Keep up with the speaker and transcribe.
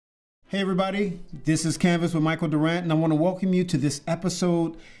Hey everybody, this is Canvas with Michael Durant, and I want to welcome you to this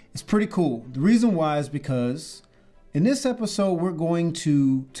episode. It's pretty cool. The reason why is because in this episode, we're going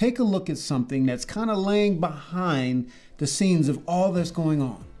to take a look at something that's kind of laying behind the scenes of all that's going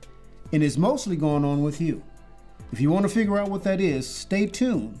on. And it's mostly going on with you. If you want to figure out what that is, stay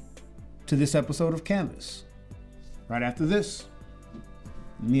tuned to this episode of Canvas. Right after this,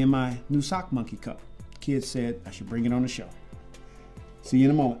 me and my new sock monkey cup. Kids said I should bring it on the show. See you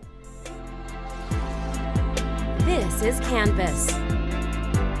in a moment. This is Canvas.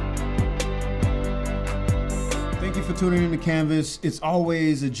 Thank you for tuning in to Canvas. It's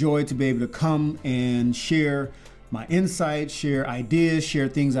always a joy to be able to come and share my insights, share ideas, share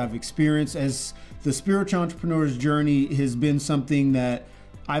things I've experienced, as the spiritual entrepreneur's journey has been something that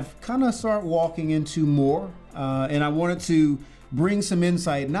I've kind of started walking into more. And I wanted to bring some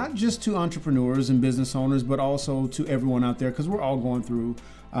insight, not just to entrepreneurs and business owners, but also to everyone out there, because we're all going through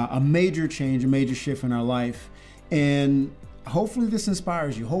a major change, a major shift in our life. And hopefully this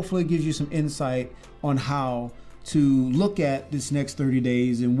inspires you. Hopefully it gives you some insight on how to look at this next 30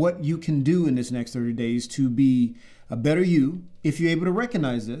 days and what you can do in this next 30 days to be a better you, if you're able to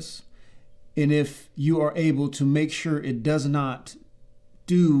recognize this, and if you are able to make sure it does not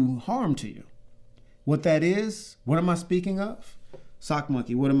do harm to you. What that is, what am I speaking of? Sock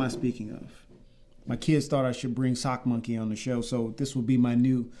Monkey, what am I speaking of? My kids thought I should bring Sock Monkey on the show, so this will be my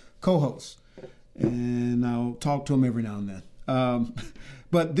new co-host. And I'll talk to him every now and then.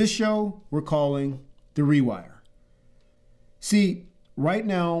 But this show we're calling The Rewire. See, right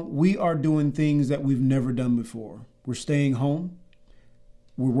now we are doing things that we've never done before. We're staying home.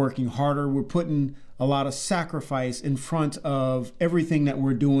 We're working harder. We're putting a lot of sacrifice in front of everything that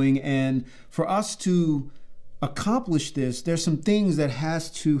we're doing. And for us to accomplish this, there's some things that has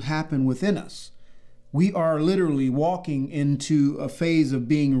to happen within us. We are literally walking into a phase of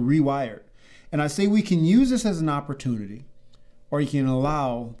being rewired. And I say we can use this as an opportunity, or you can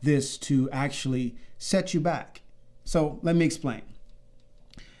allow this to actually set you back. So let me explain.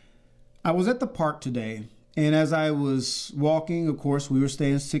 I was at the park today, and as I was walking, of course, we were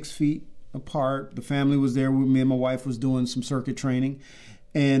staying 6 feet apart. The family was there with me, and my wife was doing some circuit training,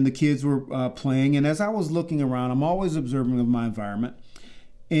 and the kids were playing. And as I was looking around, I'm always observing of my environment,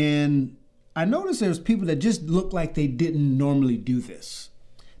 and I noticed there was people that just looked like they didn't normally do this.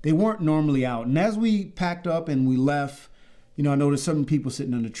 They weren't normally out. And as we packed up and we left, I noticed certain people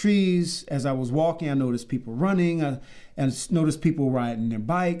sitting under trees. As I was walking, I noticed people running, and noticed people riding their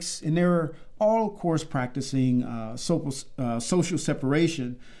bikes. And they were all, of course, practicing social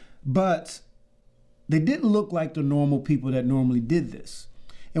separation. But they didn't look like the normal people that normally did this.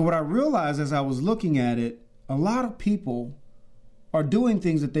 And what I realized as I was looking at it, a lot of people are doing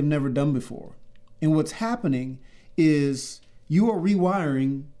things that they've never done before. And what's happening is you are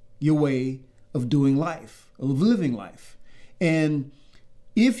rewiring your way of doing life, of living life. And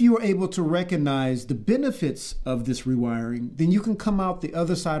if you are able to recognize the benefits of this rewiring, then you can come out the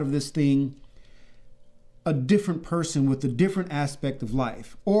other side of this thing a different person with a different aspect of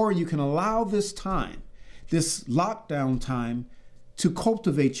life. Or you can allow this time, this lockdown time, to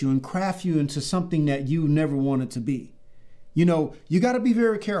cultivate you and craft you into something that you never wanted to be. You got to be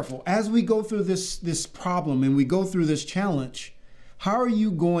very careful. As we go through this problem and we go through this challenge, how are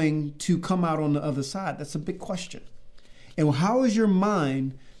you going to come out on the other side? That's a big question. And how is your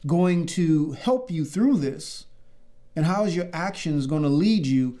mind going to help you through this? And how is your actions going to lead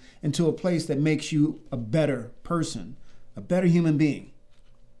you into a place that makes you a better person, a better human being?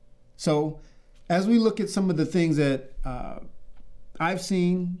 So as we look at some of the things that I've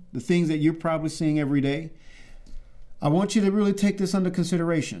seen, the things that you're probably seeing every day, I want you to really take this under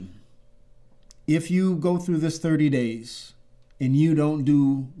consideration. If you go through this 30 days and you don't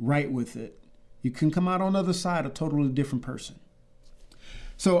do right with it, you can come out on the other side a totally different person.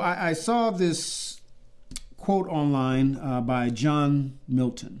 So I saw this quote online by John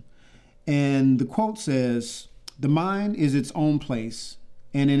Milton. And the quote says, "The mind is its own place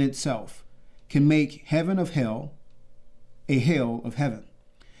and in itself can make heaven of hell a hell of heaven."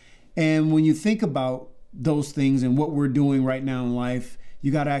 And when you think about those things and what we're doing right now in life,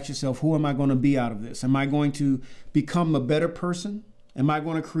 you got to ask yourself, who am I going to be out of this? Am I going to become a better person? Am I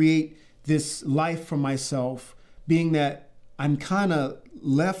going to create this life for myself, being that I'm kind of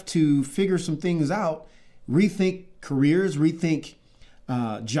left to figure some things out, rethink careers, rethink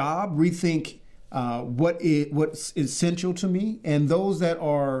job, rethink what's essential to me? And those that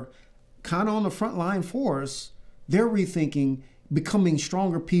are kind of on the front line for us, they're rethinking becoming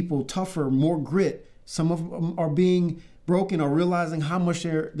stronger people, tougher, more grit. Some of them are being broken or realizing how much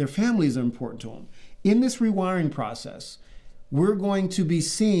their families are important to them. In this rewiring process, we're going to be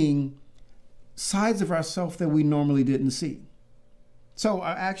seeing sides of ourselves that we normally didn't see. So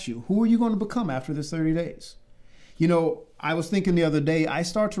I ask you, who are you going to become after this 30 days? You know, I was thinking the other day, I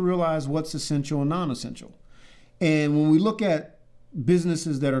start to realize what's essential and non-essential. And when we look at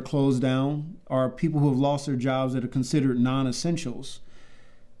businesses that are closed down or people who have lost their jobs that are considered non-essentials,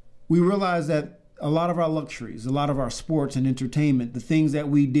 we realize that a lot of our luxuries, a lot of our sports and entertainment, the things that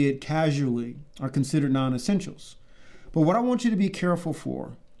we did casually are considered non-essentials. But what I want you to be careful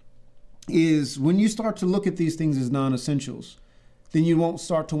for is when you start to look at these things as non-essentials, then you won't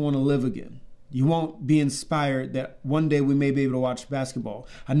start to want to live again. You won't be inspired that one day we may be able to watch basketball.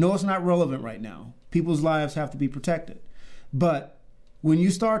 I know it's not relevant right now. People's lives have to be protected. But when you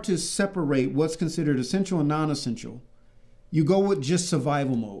start to separate what's considered essential and non-essential, you go with just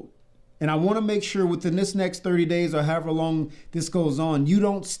survival mode. And I want to make sure within this next 30 days or however long this goes on, you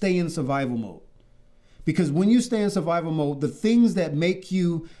don't stay in survival mode. Because when you stay in survival mode, the things that make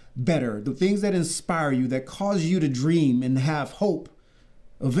you better, the things that inspire you, that cause you to dream and have hope,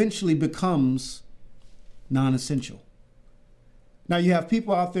 eventually becomes non-essential. Now you have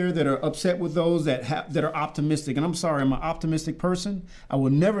people out there that are upset with those that are optimistic. And I'm sorry, I'm an optimistic person. I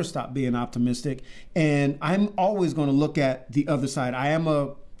will never stop being optimistic. And I'm always going to look at the other side. I am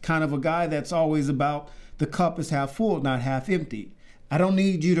a kind of a guy that's always about the cup is half full, not half empty. I don't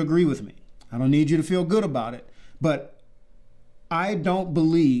need you to agree with me. I don't need you to feel good about it. But I don't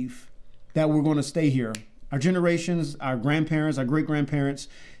believe that we're going to stay here. Our generations, our grandparents, our great-grandparents,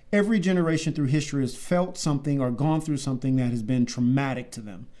 every generation through history has felt something or gone through something that has been traumatic to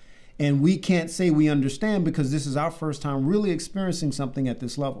them. And we can't say we understand because this is our first time really experiencing something at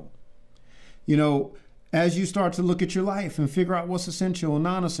this level. You know, as you start to look at your life and figure out what's essential and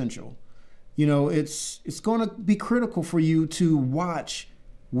non-essential, you know, it's going to be critical for you to watch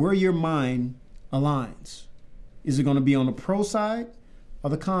where your mind aligns. Is it going to be on the pro side or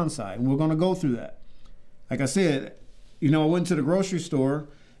the con side? And we're going to go through that. Like I said, you know, I went to the grocery store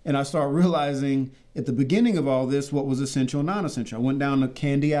and I started realizing at the beginning of all this what was essential and non-essential. I went down the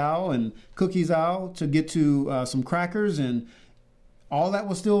candy aisle and cookies aisle to get to some crackers, and all that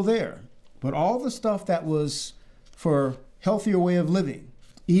was still there. But all the stuff that was for healthier way of living,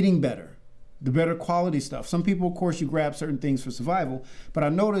 eating better, the better quality stuff. Some people, of course, you grab certain things for survival, but I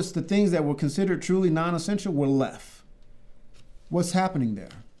noticed the things that were considered truly non-essential were left. What's happening there?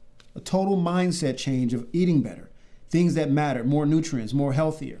 A total mindset change of eating better, things that matter, more nutrients, more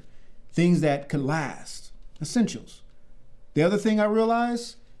healthier, things that could last, essentials. The other thing I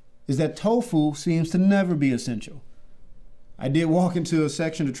realized is that tofu seems to never be essential. I did walk into a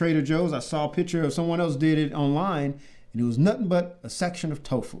section of Trader Joe's. I saw a picture of someone else did it online, and it was nothing but a section of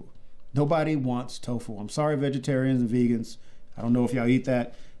tofu. Nobody wants tofu. I'm sorry, vegetarians and vegans. I don't know if y'all eat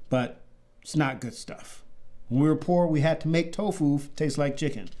that, but it's not good stuff. When we were poor, we had to make tofu taste like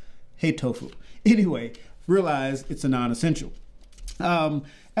chicken. Hate tofu. Anyway, realize it's a non-essential.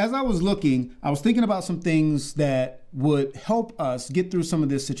 As I was looking, I was thinking about some things that would help us get through some of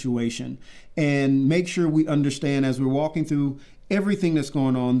this situation and make sure we understand as we're walking through everything that's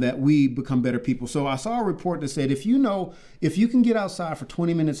going on that we become better people. So I saw a report that said if you can get outside for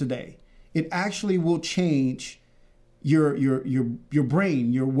 20 minutes a day, it actually will change your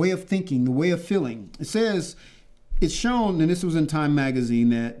brain, your way of thinking, the way of feeling. It says, it's shown, and this was in Time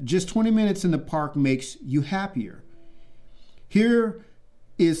magazine, that just 20 minutes in the park makes you happier. Here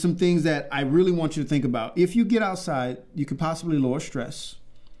is some things that I really want you to think about. If you get outside, you could possibly lower stress,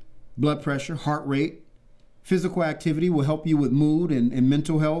 blood pressure, heart rate. Physical activity will help you with mood and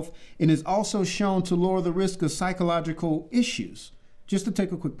mental health, and is also shown to lower the risk of psychological issues. Just to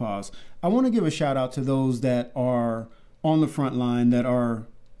take a quick pause, I want to give a shout out to those that are on the front line, that are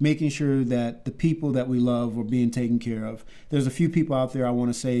making sure that the people that we love are being taken care of. There's a few people out there I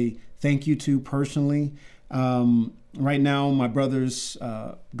want to say thank you to personally. Right now, my brother's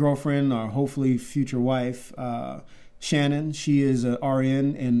girlfriend, or hopefully future wife, Shannon, she is an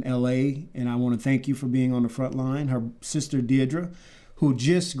RN in LA, and I want to thank you for being on the front line. Her sister, Deirdre, who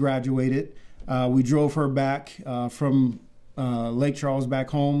just graduated, we drove her back from Lake Charles back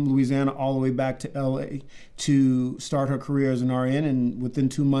home, Louisiana, all the way back to LA to start her career as an RN, and within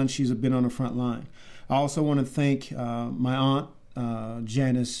 2 months, she's been on the front line. I also want to thank my aunt,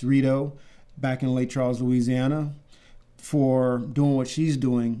 Janice Rito, back in Lake Charles, Louisiana, for doing what she's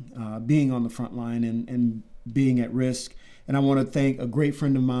doing, being on the front line and being at risk. And I want to thank a great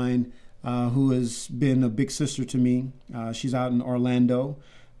friend of mine who has been a big sister to me. She's out in Orlando.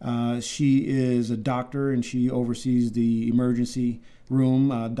 She is a doctor and she oversees the emergency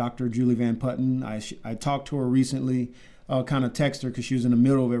room, Dr. Julie Van Putten. I talked to her recently, kind of text her because she was in the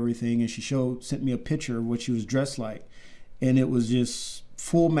middle of everything, and she sent me a picture of what she was dressed like. And it was just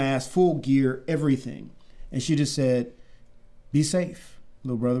full mask, full gear, everything. And she just said, be safe,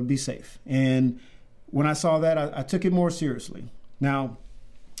 little brother, be safe. And when I saw that, I took it more seriously. Now,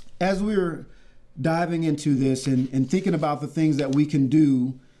 as we were diving into this and thinking about the things that we can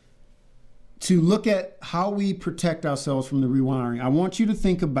do to look at how we protect ourselves from the rewiring, I want you to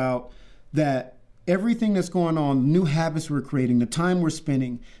think about that everything that's going on, new habits we're creating, the time we're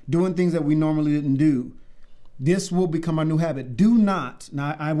spending, doing things that we normally didn't do, this will become our new habit. Do not,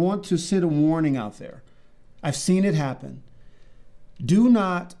 now I want to set a warning out there. I've seen it happen. Do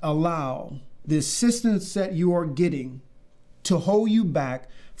not allow the assistance that you are getting to hold you back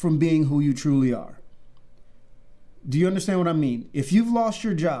from being who you truly are. Do you understand what I mean? If you've lost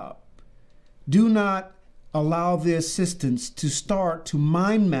your job, do not allow the assistance to start to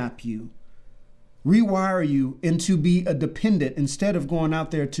mind map you, rewire you into be a dependent instead of going out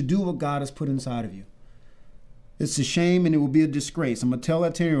there to do what God has put inside of you. It's a shame and it will be a disgrace. I'm going to tell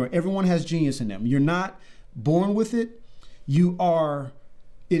that to you. Everyone has genius in them. You're not born with it. It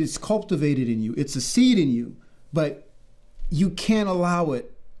is cultivated in you. It's a seed in you, but you can't allow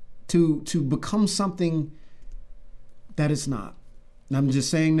it to become something that it's not. And I'm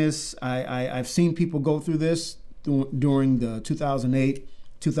just saying this. I've seen people go through this during the 2008,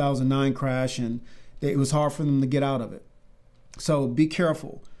 2009 crash, and it was hard for them to get out of it. So be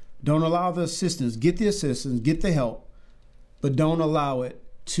careful. Don't allow the assistance. Get the assistance, get the help, but don't allow it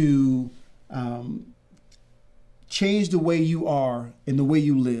to change the way you are and the way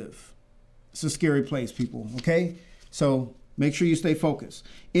you live. It's a scary place, people, okay? So make sure you stay focused.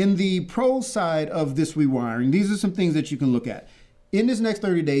 In the pro side of this rewiring, these are some things that you can look at. In this next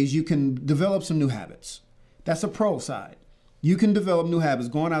 30 days, you can develop some new habits. That's a pro side. You can develop new habits,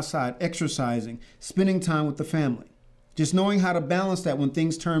 going outside, exercising, spending time with the family. Just knowing how to balance that when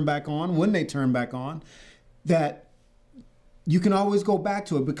things turn back on, when they turn back on, that you can always go back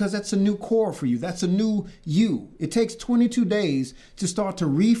to it because that's a new core for you. That's a new you. It takes 22 days to start to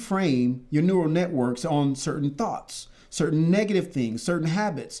reframe your neural networks on certain thoughts, certain negative things, certain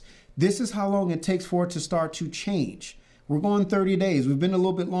habits. This is how long it takes for it to start to change. We're going 30 days. We've been a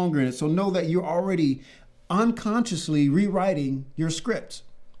little bit longer in it. So know that you're already unconsciously rewriting your script.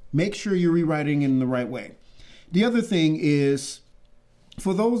 Make sure you're rewriting it in the right way. The other thing is,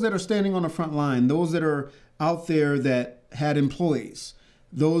 for those that are standing on the front line, those that are out there that had employees,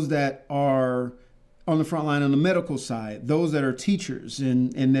 those that are on the front line on the medical side, those that are teachers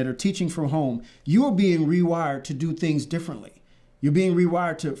and that are teaching from home, you are being rewired to do things differently. You're being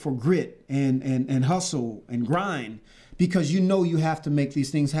rewired for grit and hustle and grind because you know you have to make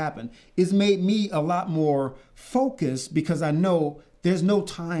these things happen. It's made me a lot more focused because I know there's no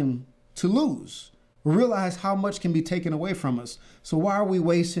time to lose. We realize how much can be taken away from us. So why are we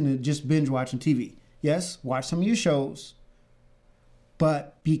wasting it just binge watching TV? Yes, watch some of your shows,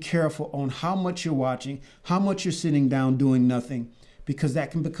 but be careful on how much you're watching, how much you're sitting down doing nothing, because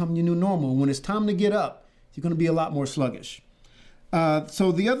that can become your new normal. When it's time to get up, you're going to be a lot more sluggish.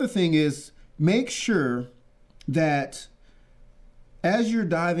 So the other thing is, make sure that as you're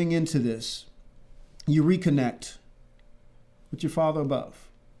diving into this, you reconnect with your Father above.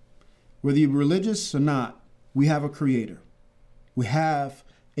 Whether you're religious or not, we have a creator. We have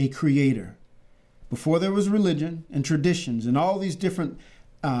a creator. Before there was religion and traditions and all these different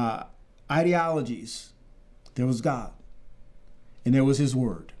ideologies, there was God and there was his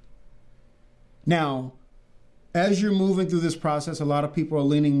word. Now, as you're moving through this process, a lot of people are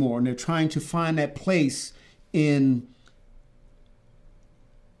leaning more and they're trying to find that place in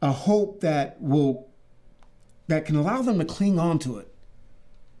a hope that can allow them to cling on to it.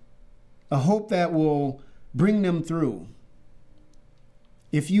 A hope that will bring them through.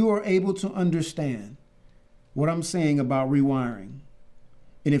 If you are able to understand what I'm saying about rewiring,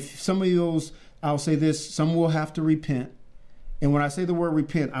 and if some of those, I'll say this, some will have to repent. And when I say the word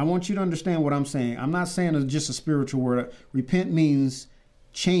repent, I want you to understand what I'm saying. I'm not saying it's just a spiritual word. Repent means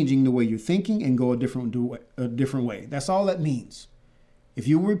changing the way you're thinking and go a different way. That's all that means. If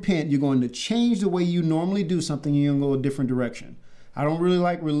you repent, you're going to change the way you normally do something and you're going to go a different direction. I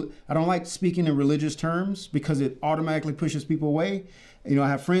don't like speaking in religious terms because it automatically pushes people away. You know, I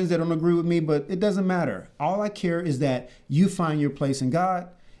have friends that don't agree with me, but it doesn't matter. All I care is that you find your place in God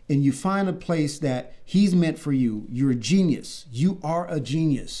and you find a place that he's meant for you. You're a genius. You are a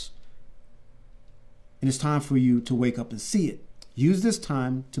genius. And it's time for you to wake up and see it. Use this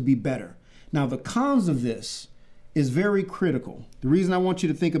time to be better. Now, the cons of this is very critical. The reason I want you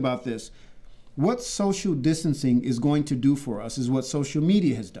to think about this, what social distancing is going to do for us is what social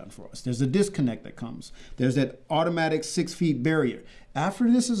media has done for us. There's a disconnect that comes. There's that automatic 6 feet barrier. After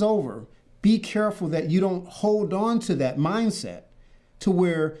this is over, be careful that you don't hold on to that mindset to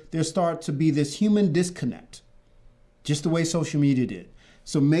where there start to be this human disconnect, just the way social media did.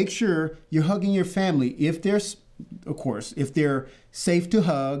 So make sure you're hugging your family. If there's, of course, if they're safe to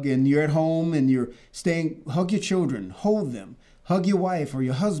hug and you're at home and you're staying, hug your children, hold them, hug your wife or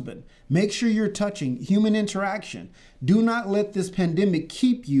your husband. Make sure you're touching human interaction. Do not let this pandemic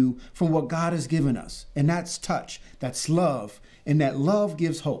keep you from what God has given us. And that's touch, that's love, and that love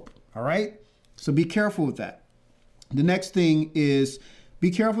gives hope. All right? So be careful with that. The next thing is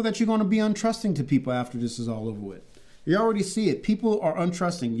be careful that you're going to be untrusting to people after this is all over with. You already see it. People are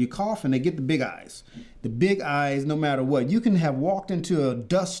untrusting. You cough and they get the big eyes. The big eyes, no matter what. You can have walked into a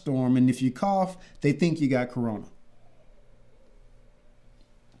dust storm, and if you cough, they think you got corona.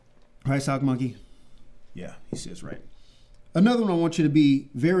 Right, Sock Monkey? Yeah, he says right. Another one I want you to be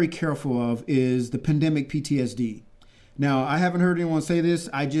very careful of is the pandemic PTSD. Now, I haven't heard anyone say this.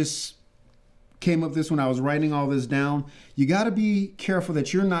 I just came up with this when I was writing all this down. You got to be careful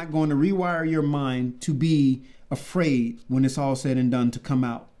that you're not going to rewire your mind to be afraid when it's all said and done to come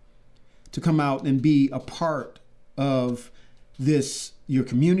out and be a part of this, your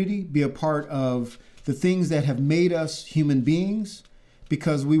community, be a part of the things that have made us human beings,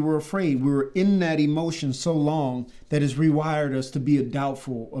 because we were afraid. We were in that emotion so long that has rewired us to be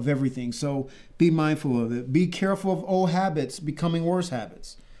doubtful of everything. So be mindful of it. Be careful of old habits becoming worse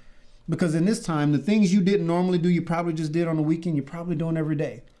habits. Because in this time, the things you didn't normally do, you probably just did on the weekend, you're probably doing every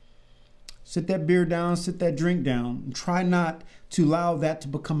day. Sit that beer down, sit that drink down, and try not to allow that to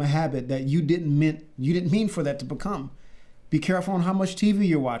become a habit that you didn't mean for that to become. Be careful on how much TV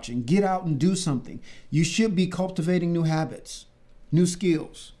you're watching. Get out and do something. You should be cultivating new habits, new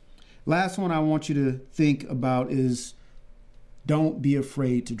skills. Last one I want you to think about is don't be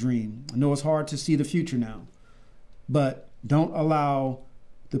afraid to dream. I know it's hard to see the future now, but don't allow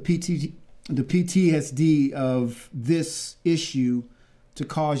the PTSD of this issue to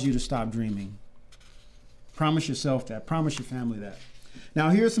cause you to stop dreaming. Promise yourself that. Promise your family that. Now,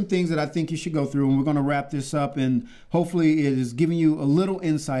 here's some things that I think you should go through, and we're going to wrap this up, and hopefully it is giving you a little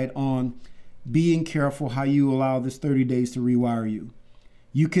insight on being careful how you allow this 30 days to rewire you.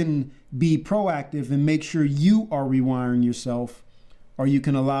 You can be proactive and make sure you are rewiring yourself, or you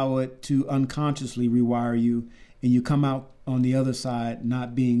can allow it to unconsciously rewire you, and you come out on the other side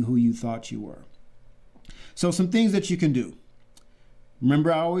not being who you thought you were. So some things that you can do.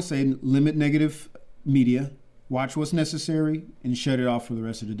 Remember, I always say limit negative media, watch what's necessary, and shut it off for the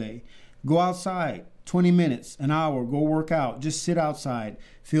rest of the day. Go outside, 20 minutes, an hour, go work out. Just sit outside,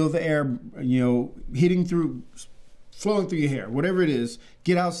 feel the air, hitting through, flowing through your hair, whatever it is.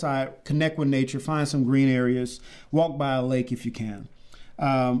 Get outside, connect with nature, find some green areas, walk by a lake if you can.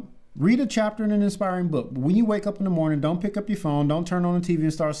 Read a chapter in an inspiring book. But when you wake up in the morning, don't pick up your phone, don't turn on the TV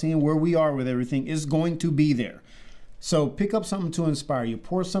and start seeing where we are with everything. It's going to be there. So pick up something to inspire you.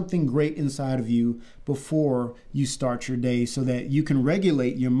 Pour something great inside of you before you start your day so that you can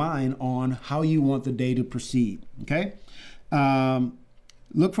regulate your mind on how you want the day to proceed, okay?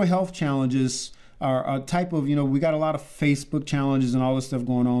 Look for health challenges or a type of, we got a lot of Facebook challenges and all this stuff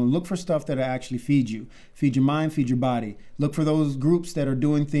going on. Look for stuff that actually feed you. Feed your mind, feed your body. Look for those groups that are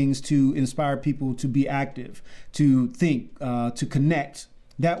doing things to inspire people to be active, to think, to connect.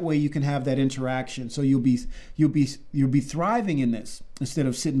 That way you can have that interaction. So you'll be thriving in this instead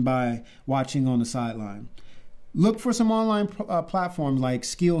of sitting by watching on the sideline. Look for some online platforms like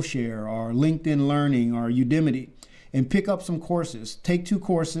Skillshare or LinkedIn Learning or Udemy and pick up some courses. Take 2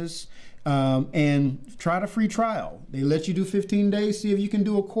 courses and try the free trial. They let you do 15 days. See if you can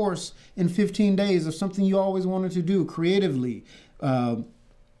do a course in 15 days of something you always wanted to do creatively.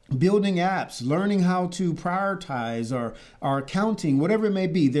 Building apps, learning how to prioritize or accounting, whatever it may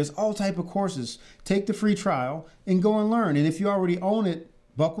be. There's all type of courses. Take the free trial and go and learn. And if you already own it,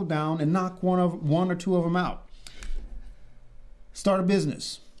 buckle down and knock one or two of them out. Start a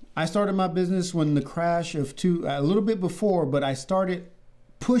business. I started my business when the crash of a little bit before, but I started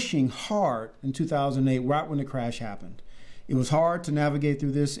pushing hard in 2008, right when the crash happened. It was hard to navigate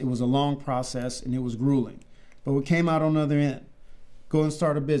through this. It was a long process and it was grueling, but we came out on the other end. Go and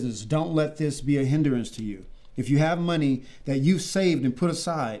start a business. Don't let this be a hindrance to you. If you have money that you've saved and put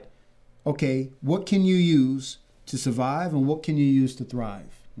aside, okay, what can you use to survive and what can you use to thrive?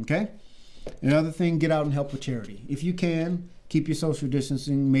 Okay? Another thing, get out and help with charity. If you can, keep your social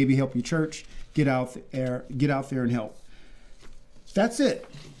distancing, maybe help your church, get out there and help. That's it.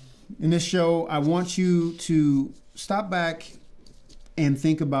 In this show, I want you to stop back and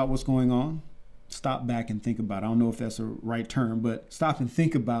think about what's going on. Stop back and think about it. I don't know if that's a right term, but stop and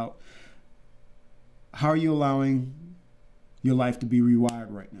think about how are you allowing your life to be rewired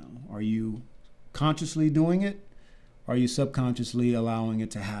right now? Are you consciously doing it, are you subconsciously allowing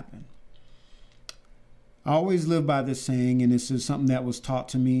it to happen? I always live by this saying, and this is something that was taught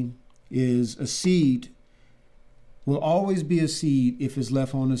to me, is a seed will always be a seed if it's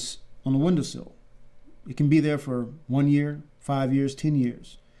left on a windowsill. It can be there for 1 year, 5 years, 10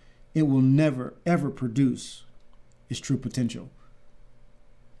 years. It will never, ever produce its true potential.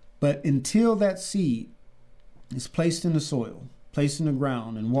 But until that seed is placed in the soil, placed in the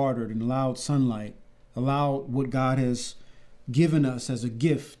ground and watered and allowed sunlight, allowed what God has given us as a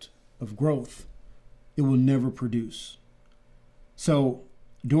gift of growth, it will never produce. So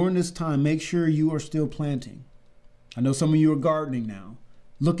during this time, make sure you are still planting. I know some of you are gardening now.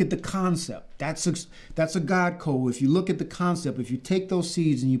 Look at the concept. That's a God code. If you look at the concept, if you take those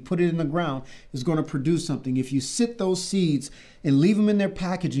seeds and you put it in the ground, it's going to produce something. If you sit those seeds and leave them in their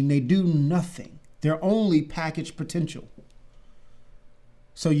packaging, they do nothing. They're only packaged potential.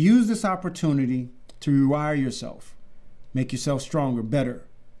 So use this opportunity to rewire yourself, make yourself stronger, better,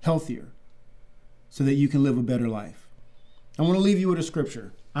 healthier, so that you can live a better life. I want to leave you with a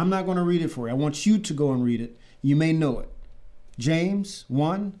scripture. I'm not going to read it for you. I want you to go and read it. You may know it. James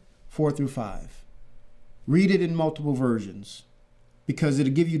 1, 4-5. Read it in multiple versions because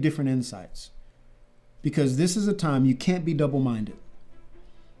it'll give you different insights. Because this is a time you can't be double-minded.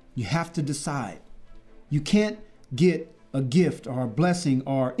 You have to decide. You can't get a gift or a blessing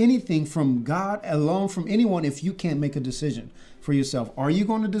or anything from God alone, from anyone, if you can't make a decision for yourself. Are you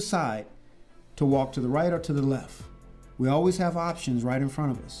going to decide to walk to the right or to the left? We always have options right in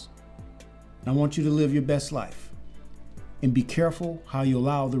front of us. I want you to live your best life. And be careful how you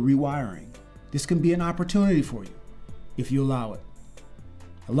allow the rewiring. This can be an opportunity for you if you allow it.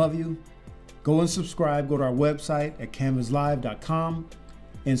 I love you. Go and subscribe. Go to our website at canvaslive.com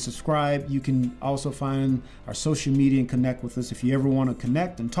and subscribe. You can also find our social media and connect with us if you ever want to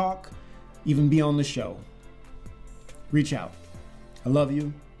connect and talk, even be on the show. Reach out. I love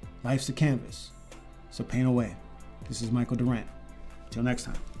you. Life's a canvas, so paint away. This is Michael Durant. Till next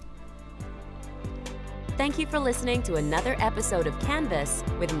time. Thank you for listening to another episode of Canvas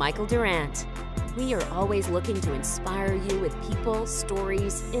with Michael Durant. We are always looking to inspire you with people,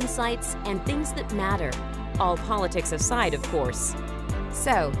 stories, insights, and things that matter. All politics aside, of course.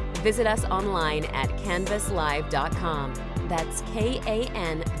 So, visit us online at canvaslive.com. That's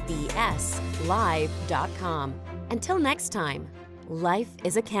KANVS live.com. Until next time, life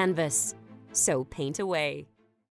is a canvas, so paint away.